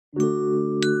I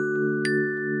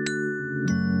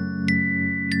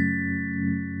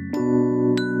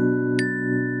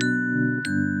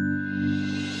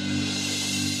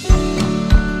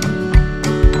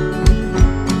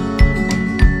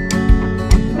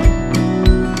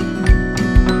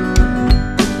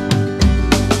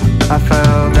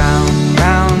fell down,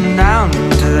 down, down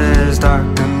into this dark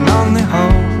and lonely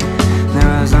hole.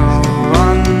 There was no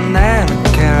one there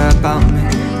to care about me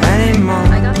anymore,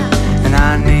 and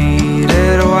I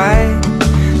needed a way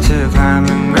to climb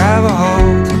and grab a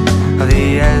hold of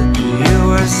the edge. You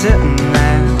were sitting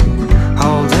there,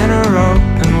 holding a rope,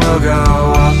 and we'll go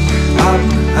up, up,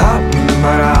 up,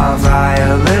 but I'll fly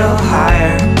a little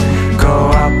higher. Go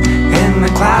up in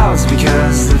the clouds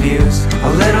because the view's a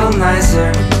little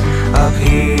nicer up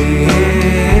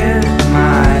here,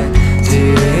 my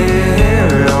dear.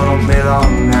 It won't be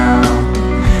long now,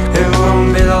 it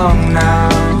won't be long now.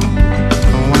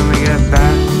 When we get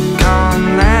back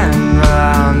on land, well,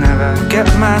 I'll never get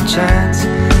my chance.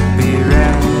 Be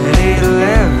ready to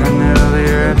live and it'll be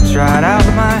ripped right out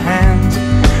of my hands.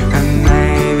 And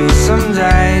maybe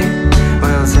someday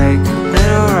we'll take a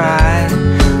little ride.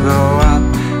 Go up,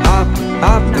 up,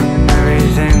 up, and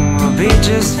everything will be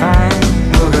just fine.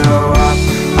 We'll go up,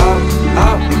 up,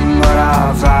 up, but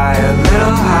I'll fly a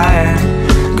little higher.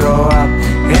 Go up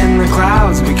in the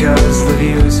clouds because the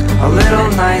view's a little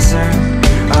nicer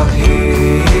up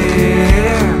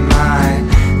here, my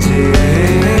dear.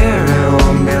 It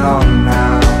won't be long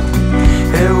now,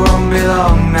 it won't be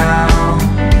long now.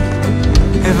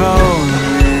 If only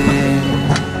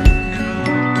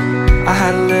I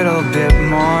had a little bit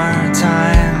more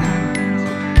time.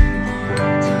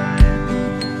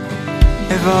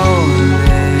 If only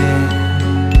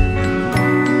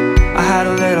I had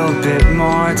a little bit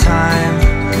more time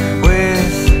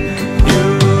with you.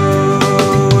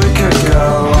 We could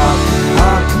go up,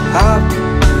 up, up,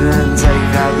 and take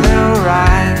that little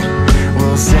ride.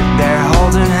 We'll sit there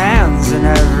holding hands and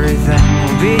everything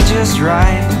will be just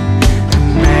right.